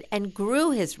expanded and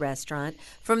grew his restaurant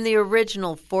from the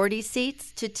original 40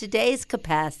 seats to today's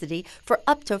capacity for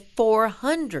up to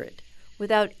 400,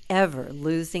 without ever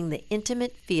losing the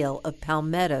intimate feel of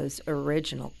Palmetto's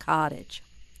original cottage.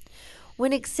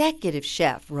 When executive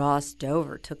chef Ross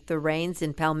Dover took the reins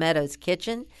in Palmetto's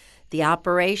kitchen, the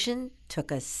operation took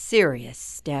a serious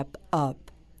step up.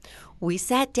 We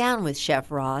sat down with Chef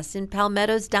Ross in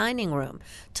Palmetto's dining room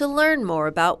to learn more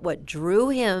about what drew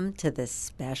him to this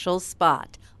special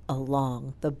spot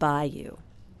along the bayou.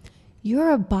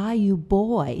 You're a bayou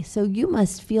boy, so you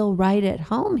must feel right at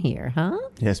home here, huh?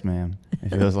 Yes, ma'am. It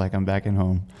feels like I'm back at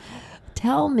home.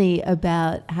 Tell me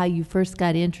about how you first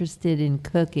got interested in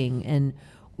cooking and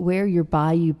where your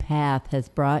bayou path has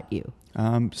brought you.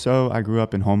 So I grew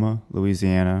up in Houma,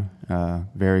 Louisiana,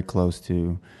 very close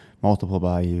to multiple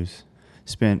bayous.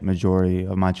 Spent majority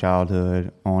of my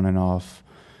childhood on and off,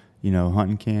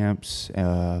 hunting camps,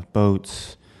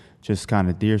 boats, just kind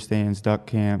of deer stands, duck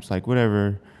camps, like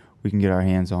whatever we can get our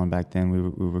hands on back then.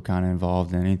 We were kind of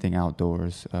involved in anything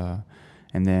outdoors.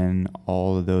 And then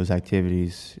all of those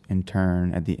activities in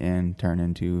turn at the end turn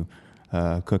into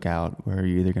a cookout where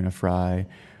you're either going to fry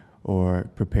or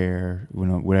prepare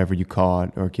whatever you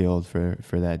caught or killed for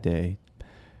that day.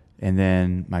 And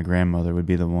then my grandmother would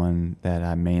be the one that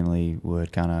I mainly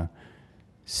would kind of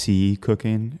see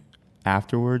cooking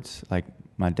afterwards. Like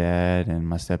my dad and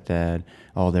my stepdad,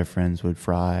 all their friends would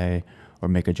fry or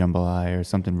make a jambalaya or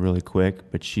something really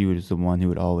quick, but she was the one who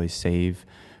would always save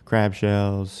crab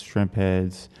shells, shrimp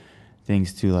heads,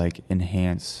 things to like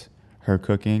enhance her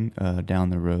cooking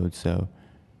down the road. So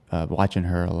watching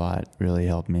her a lot really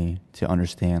helped me to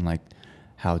understand like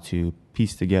how to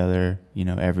piece together,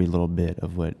 every little bit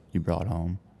of what you brought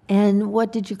home. And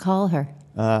what did you call her?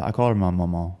 I called her my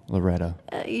mama, Loretta.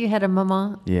 You had a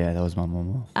mama? Yeah, that was my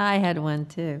mama. I had one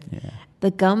too. Yeah.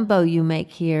 The gumbo you make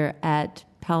here at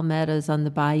Palmettos on the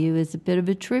Bayou is a bit of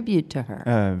a tribute to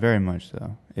her. Very much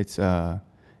so.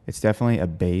 It's definitely a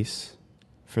base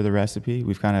for the recipe.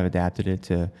 We've kind of adapted it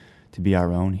to be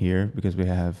our own here because we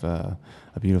have a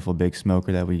beautiful big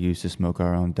smoker that we use to smoke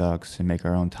our own ducks and make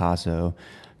our own tasso.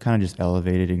 Kind of just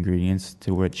elevated ingredients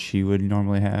to what she would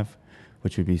normally have,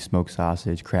 which would be smoked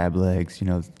sausage, crab legs,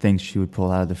 things she would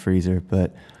pull out of the freezer.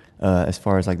 But as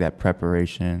far as like that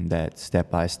preparation, that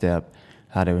step-by-step,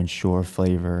 how to ensure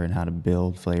flavor and how to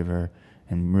build flavor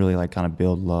and really like kind of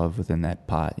build love within that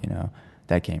pot,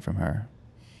 that came from her.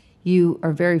 You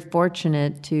are very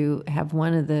fortunate to have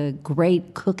one of the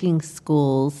great cooking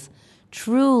schools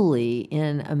truly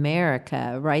in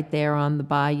America right there on the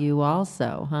bayou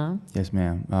also, huh? Yes,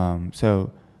 ma'am.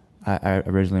 So I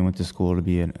originally went to school to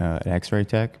be an x-ray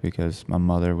tech because my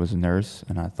mother was a nurse,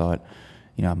 and I thought,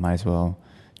 I might as well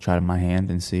try my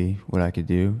hand and see what I could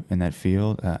do in that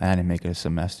field. I didn't make it a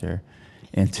semester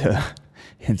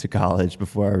into college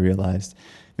before I realized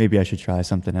maybe I should try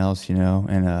something else,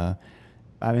 and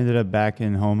I ended up back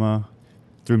in Houma.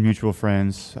 Through mutual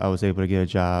friends, I was able to get a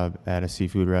job at a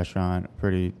seafood restaurant, a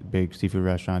pretty big seafood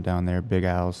restaurant down there, Big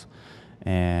Al's.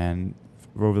 And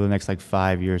over the next like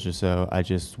 5 years or so, I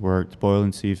just worked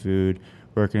boiling seafood,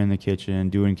 working in the kitchen,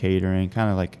 doing catering, kind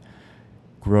of like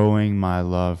growing my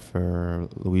love for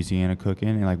Louisiana cooking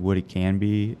and like what it can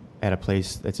be at a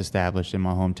place that's established in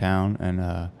my hometown.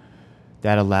 And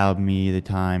that allowed me the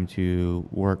time to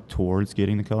work towards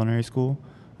getting to culinary school.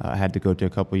 I had to go to a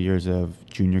couple of years of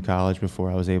junior college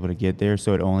before I was able to get there,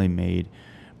 so it only made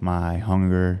my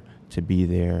hunger to be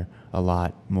there a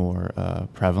lot more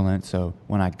prevalent. So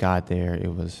when I got there,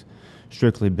 it was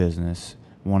strictly business.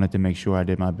 Wanted to make sure I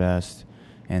did my best,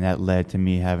 and that led to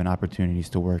me having opportunities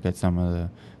to work at some of the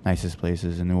nicest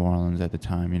places in New Orleans at the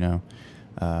time, you know.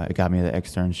 It got me the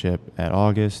externship at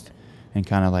August and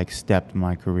kind of like stepped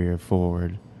my career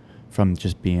forward from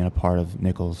just being a part of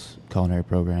Nichols' culinary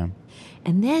program.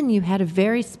 And then you had a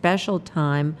very special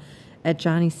time at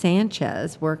Johnny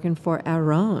Sanchez working for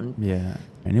Aaron. Yeah,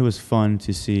 and it was fun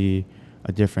to see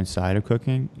a different side of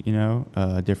cooking, you know,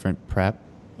 different prep,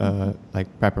 like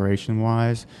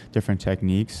preparation-wise, different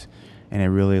techniques, and it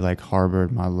really like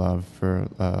harbored my love for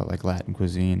like Latin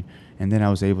cuisine. And then I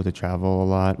was able to travel a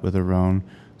lot with Aaron,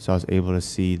 so I was able to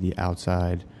see the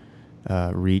outside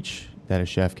reach that a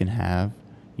chef can have,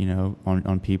 you know,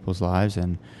 on people's lives,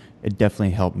 and it definitely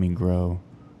helped me grow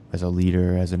as a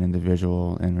leader, as an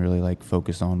individual, and really like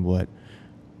focus on what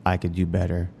I could do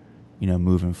better, you know,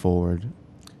 moving forward.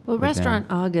 Well, Restaurant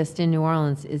August in New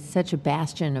Orleans is such a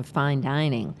bastion of fine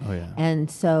dining. Oh, yeah.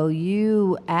 And so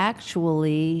you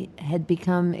actually had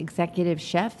become executive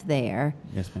chef there.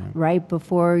 Yes, ma'am. Right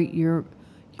before your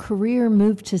career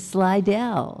moved to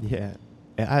Slidell. Yeah.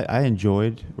 I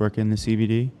enjoyed working in the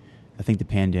CBD. I think the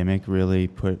pandemic really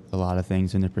put a lot of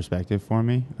things into perspective for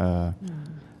me.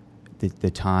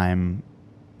 The time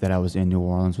that I was in New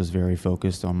Orleans was very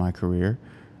focused on my career.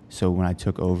 So when I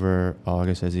took over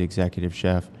August as the executive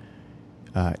chef,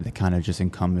 that kind of just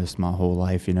encompassed my whole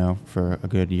life, you know, for a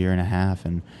good year and a half.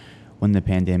 And when the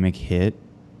pandemic hit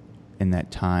and that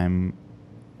time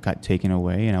got taken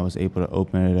away and I was able to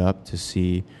open it up to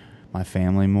see my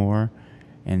family more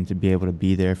and to be able to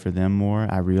be there for them more,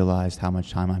 I realized how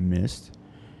much time I missed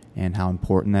and how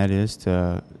important that is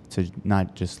to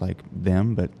not just like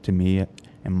them, but to me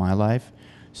in my life.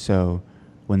 So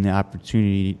when the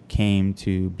opportunity came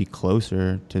to be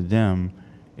closer to them,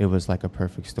 it was like a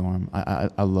perfect storm.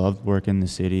 I loved working in the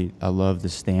city. I loved the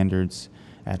standards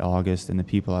at August and the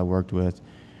people I worked with.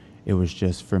 It was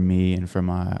just for me and for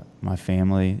my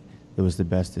family, it was the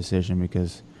best decision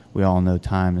because we all know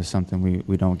time is something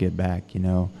we don't get back, you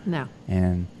know? No.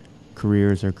 And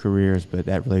careers are careers, but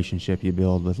that relationship you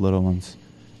build with little ones,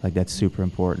 like that's super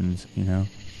important, you know?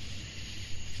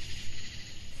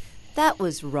 That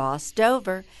was Ross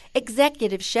Dover,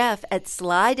 executive chef at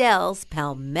Slidell's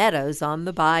Palmettos on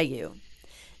the Bayou.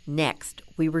 Next,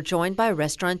 we were joined by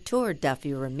restaurateur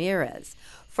Duffy Ramirez,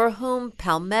 for whom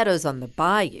Palmettos on the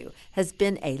Bayou has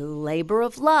been a labor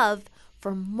of love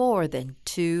for more than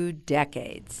 2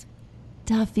 decades.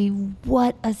 Duffy,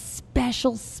 what a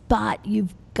special spot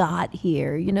you've got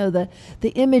here. You know, the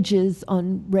images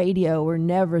on radio are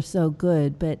never so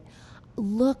good, but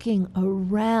looking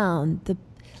around,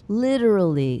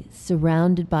 literally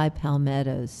surrounded by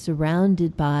palmettos,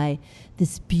 surrounded by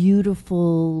this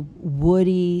beautiful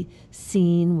woody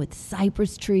scene with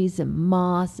cypress trees and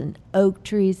moss and oak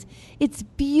trees. It's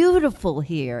beautiful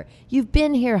here. You've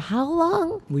been here how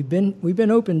long? We've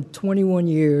been open 21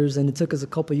 years, and it took us a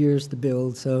couple years to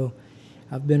build, so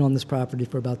I've been on this property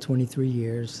for about 23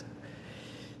 years.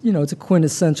 You know, it's a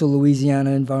quintessential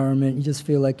Louisiana environment. You just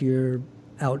feel like you're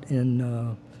out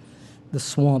in the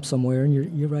swamp somewhere,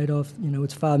 and you're right off, you know,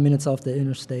 it's 5 minutes off the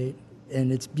interstate.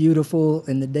 And it's beautiful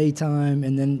in the daytime,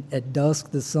 and then at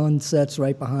dusk, the sun sets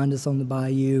right behind us on the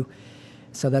bayou.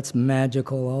 So that's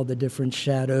magical, all the different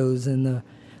shadows and the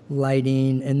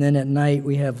lighting. And then at night,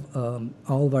 we have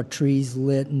all of our trees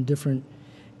lit in different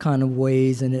kind of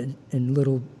ways and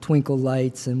little twinkle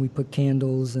lights, and we put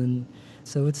candles. And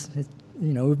so it's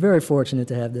you know, we're very fortunate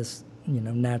to have this, you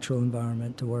know, natural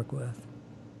environment to work with.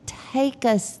 Take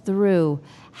us through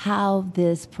how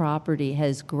this property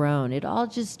has grown. It all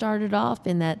just started off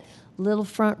in that little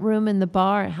front room in the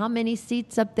bar. How many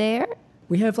seats up there?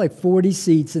 We have like 40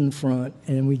 seats in the front,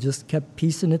 and we just kept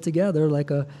piecing it together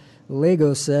like a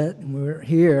Lego set. And we're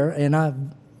here, and I've,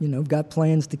 you know, got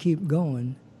plans to keep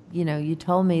going. You know, you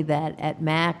told me that at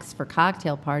Max for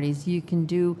cocktail parties, you can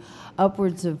do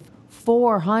upwards of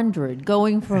 400.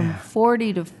 Going from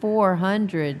 40 to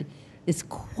 400 is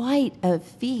quite a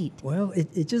feat. Well,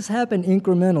 it just happened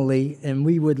incrementally, and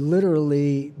we would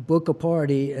literally book a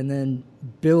party and then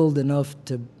build enough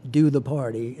to do the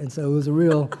party. And so it was a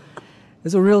real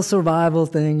it's a real survival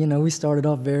thing. You know, we started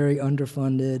off very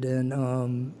underfunded,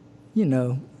 and you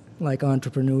know, like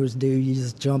entrepreneurs do, you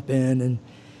just jump in and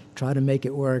try to make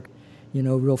it work. You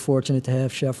know, real fortunate to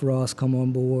have Chef Ross come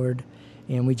on board,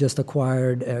 and we just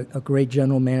acquired a great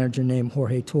general manager named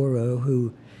Jorge Toro,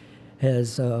 who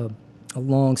has a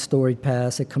long storied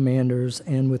past at Commanders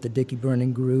and with the Dickey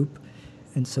Brennan Group,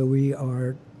 and so we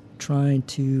are trying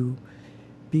to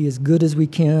be as good as we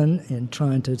can and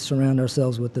trying to surround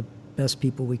ourselves with the best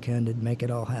people we can to make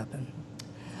it all happen.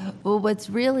 Well, what's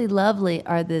really lovely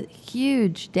are the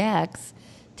huge decks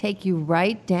take you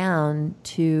right down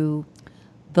to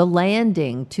the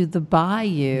landing, to the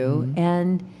bayou,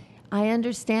 and I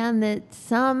understand that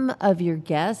some of your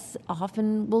guests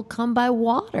often will come by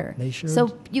water. They sure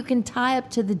So you can tie up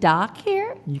to the dock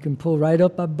here? You can pull right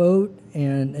up by boat,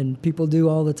 and people do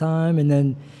all the time. And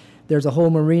then there's a whole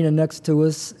marina next to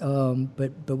us,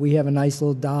 but we have a nice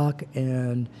little dock,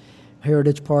 and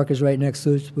Heritage Park is right next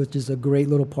to us, which is a great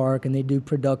little park, and they do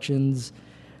productions.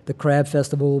 The Crab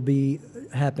Festival will be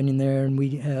happening there, and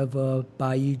we have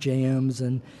bayou jams,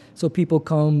 and so people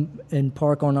come and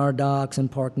park on our docks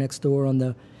and park next door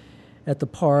at the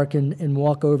park and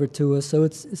walk over to us. So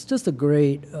it's just a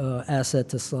great asset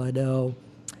to Slidell,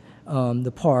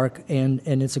 the park, and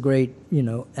it's a great, you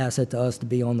know, asset to us to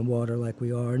be on the water like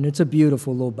we are. And it's a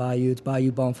beautiful little bayou. It's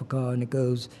Bayou Bonfouca, and it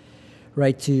goes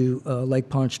right to Lake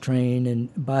Pontchartrain, and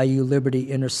Bayou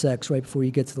Liberty intersects right before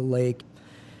you get to the lake.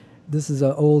 This is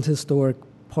an old historic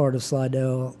part of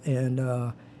Slidell,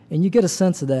 and you get a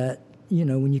sense of that, you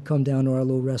know, when you come down to our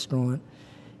little restaurant.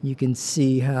 You can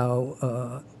see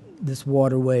how this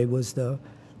waterway was the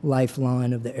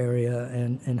lifeline of the area,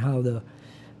 and how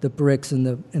the bricks and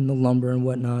the lumber and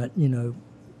whatnot, you know,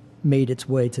 made its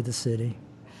way to the city.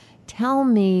 Tell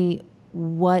me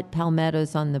what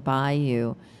Palmettos on the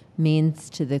Bayou means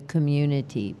to the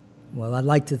community. Well, I'd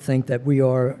like to think that we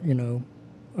are, you know,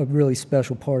 a really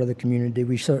special part of the community.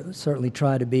 We certainly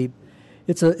try to be.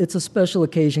 It's a special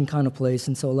occasion kind of place,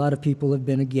 and so a lot of people have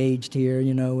been engaged here,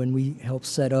 you know, and we help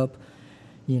set up,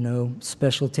 you know,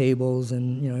 special tables,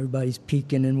 and, you know, everybody's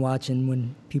peeking and watching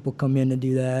when people come in to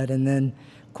do that. And then,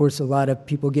 of course, a lot of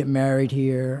people get married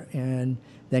here and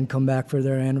then come back for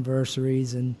their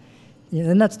anniversaries, and, you know,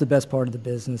 and that's the best part of the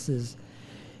business is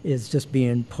just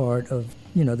being part of,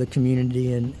 you know, the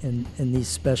community and these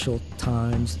special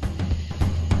times.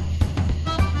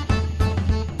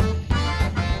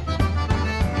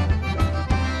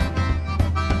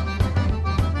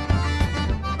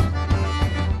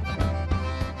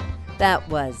 That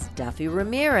was Duffy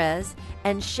Ramirez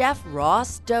and Chef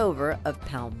Ross Dover of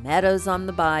Palmettos on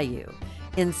the Bayou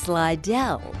in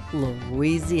Slidell,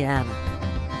 Louisiana.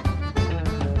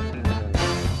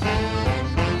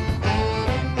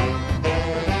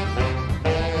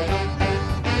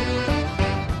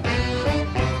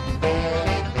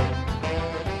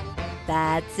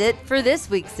 That's it for this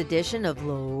week's edition of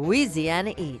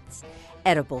Louisiana Eats,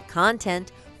 edible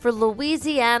content for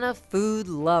Louisiana food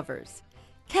lovers.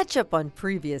 Catch up on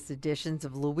previous editions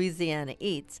of Louisiana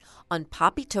Eats on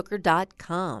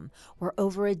poppytooker.com, where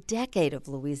over a decade of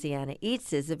Louisiana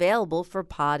Eats is available for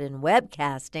pod and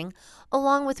webcasting,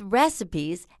 along with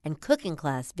recipes and cooking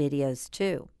class videos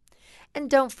too. And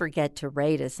don't forget to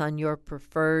rate us on your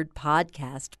preferred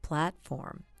podcast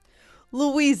platform.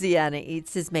 Louisiana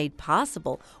Eats is made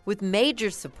possible with major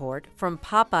support from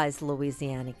Popeye's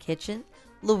Louisiana Kitchen,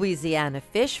 Louisiana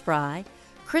Fish Fry,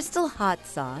 Crystal Hot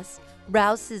Sauce,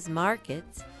 Rouse's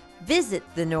Markets, Visit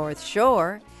the North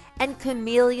Shore, and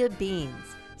Camellia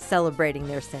Beans, celebrating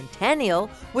their centennial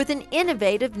with an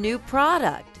innovative new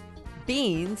product,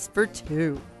 Beans for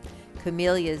Two.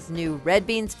 Camellia's new red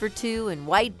beans for two and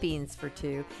white beans for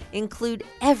two include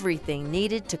everything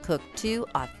needed to cook 2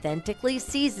 authentically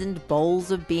seasoned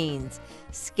bowls of beans,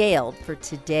 scaled for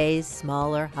today's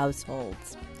smaller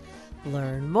households.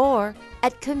 Learn more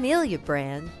at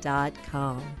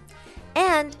CameliaBrand.com.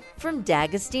 And from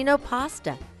D'Agostino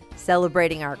Pasta,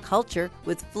 celebrating our culture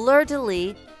with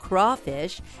fleur-de-lis,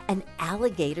 crawfish, and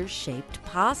alligator-shaped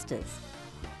pastas.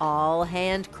 All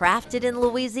handcrafted in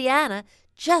Louisiana,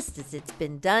 just as it's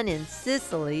been done in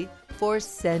Sicily for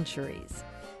centuries.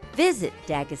 Visit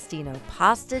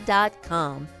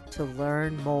D'AgostinoPasta.com to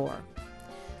learn more.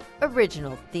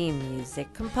 Original theme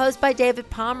music composed by David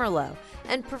Pomerleau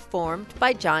and performed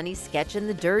by Johnny Sketch and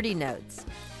the Dirty Notes.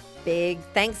 Big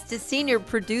thanks to senior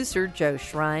producer Joe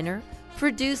Schreiner,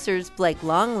 producers Blake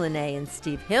Longlinay and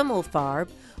Steve Himmelfarb,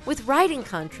 with writing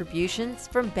contributions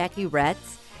from Becky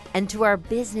Retz, and to our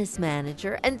business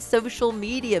manager and social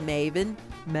media maven,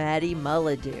 Maddie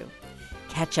Mullidew.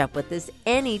 Catch up with us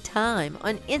anytime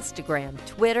on Instagram,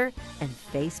 Twitter, and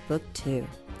Facebook too.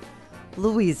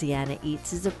 Louisiana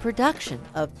Eats is a production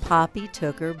of Poppy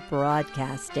Tooker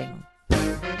Broadcasting.